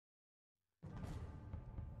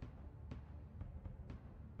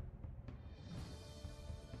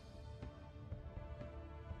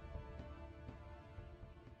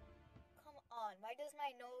Why does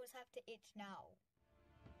my nose have to itch now?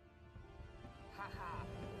 Haha,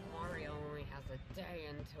 Wario only has a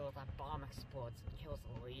day until that bomb explodes and kills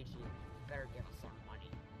Luigi. You better give us some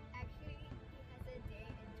money. Actually, he has a day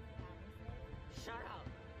and 2 hours left. Shut up!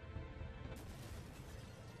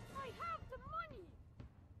 I have the money!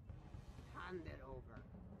 Hand it over.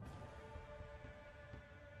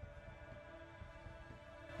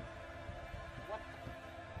 What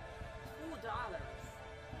the? $2?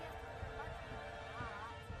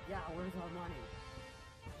 Yeah, where's our money?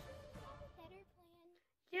 Better plan.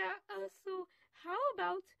 Yeah, so how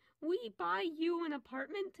about we buy you an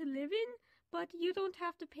apartment to live in, but you don't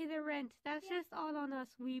have to pay the rent. That's just all on us.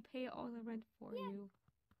 We pay all the rent for you.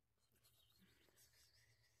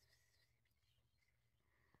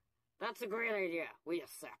 That's a great idea. We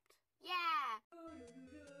accept. Yeah!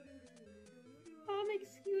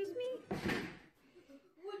 Excuse me?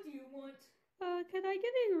 What do you want? Could I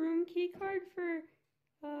get a room key card for,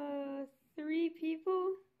 3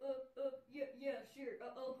 people? Yeah, sure.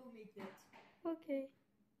 I'll go make that. Okay.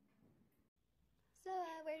 So,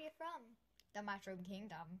 where are you from? The Mushroom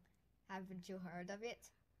Kingdom. Haven't you heard of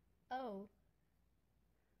it? Oh.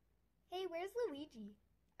 Hey, where's Luigi?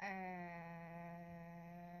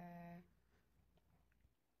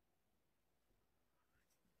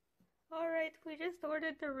 Alright, we just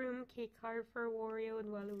ordered the room key card for Wario and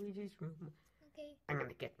Waluigi's room. Okay. I'm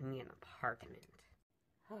gonna get me an apartment.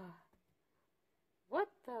 What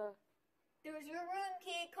the? There's your room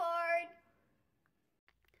key card!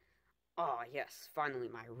 Oh, yes, finally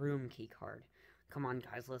my room key card. Come on,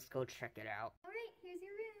 guys, let's go check it out. Alright, here's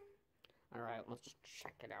your room. Alright, let's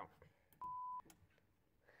check it out.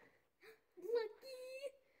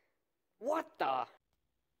 Lucky! What the?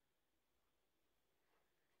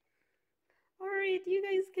 Alright, you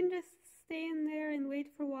guys can just stay in there and wait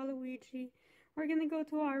for Waluigi. We're gonna go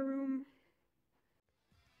to our room.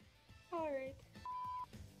 Alright.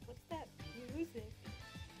 What's that music?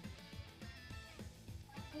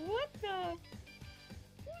 What the?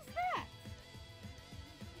 Who's that?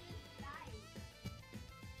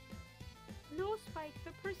 No, Spike,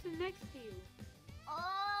 the person next to you.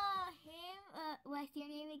 Oh, him? What's your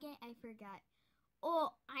name again? I forgot.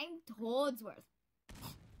 Oh, I'm Toadsworth.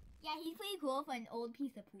 Yeah, he's pretty cool for an old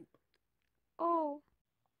piece of poop. Oh.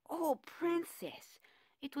 Oh, Princess.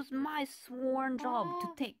 It was my sworn job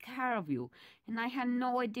to take care of you, and I had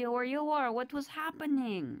no idea where you were. What was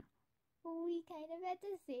happening? We kind of had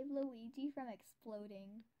to save Luigi from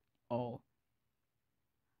exploding. Oh.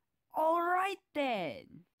 All right,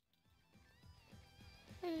 then.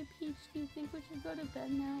 Hey, Peach, do you think we should go to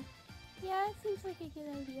bed now? Yeah, it seems like a good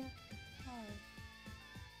idea. Alright.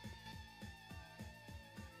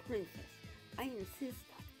 Princess, I insist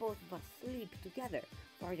that both of us sleep together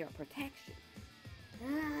for your protection.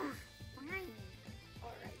 Fine.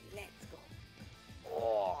 All right, let's go.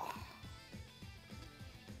 Oh.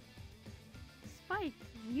 Spike,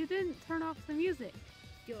 you didn't turn off the music.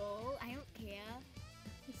 Joe, I don't care.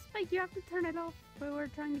 Spike, you have to turn it off when we're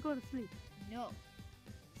trying to go to sleep. No.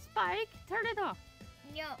 Spike, turn it off.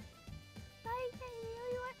 No. Spike, I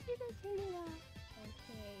really want you to turn it off.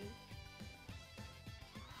 Okay.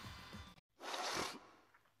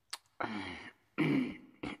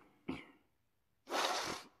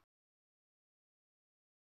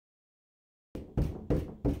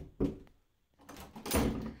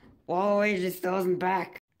 Waluigi still isn't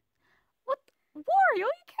back. What? Wario, you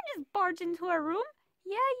can't just barge into our room.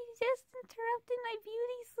 Yeah, you just interrupted my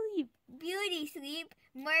beauty sleep. Beauty sleep,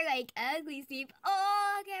 more like ugly sleep.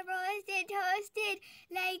 Oh, get roasted, toasted,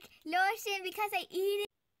 like lotion because I eat it.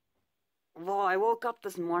 Well, I woke up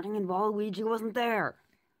this morning and Waluigi wasn't there.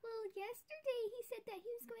 Well, yesterday he said that he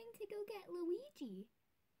was going to go get Luigi.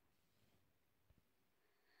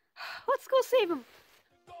 Let's go save him.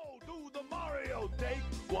 Go do the Mario, take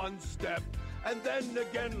one step, and then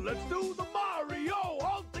again, let's do the Mario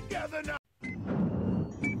all together now.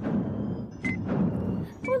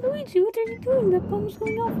 Oh, Luigi, what are you doing? The bomb's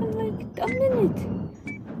going off in like a minute.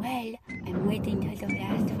 Well, I'm waiting till the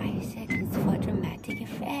last 5 seconds for dramatic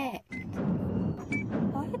effect.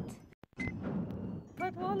 What?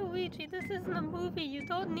 But Waluigi, this isn't a movie. You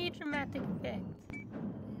don't need dramatic effects.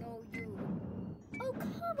 No, you. Oh,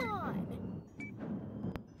 come on.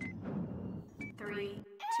 3, 2,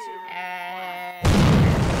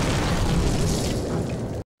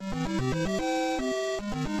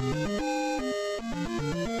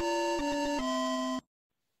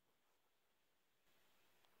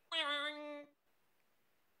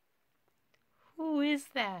 Who is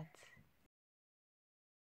that?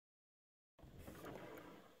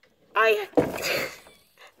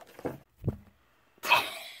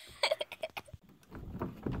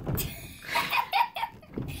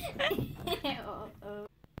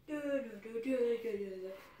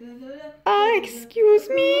 Excuse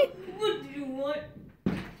me? What do you want?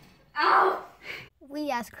 Ow!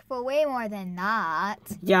 We asked for way more than that.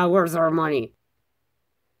 Yeah, where's our money?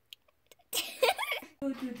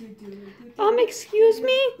 Excuse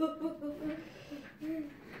me?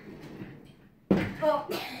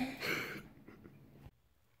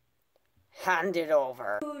 Hand it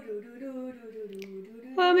over.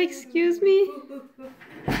 Excuse me?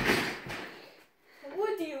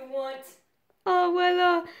 What do you want?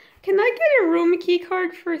 Can I get a room key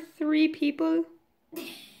card for 3 people?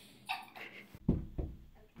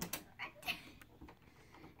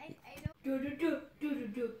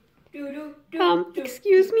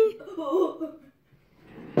 Excuse me?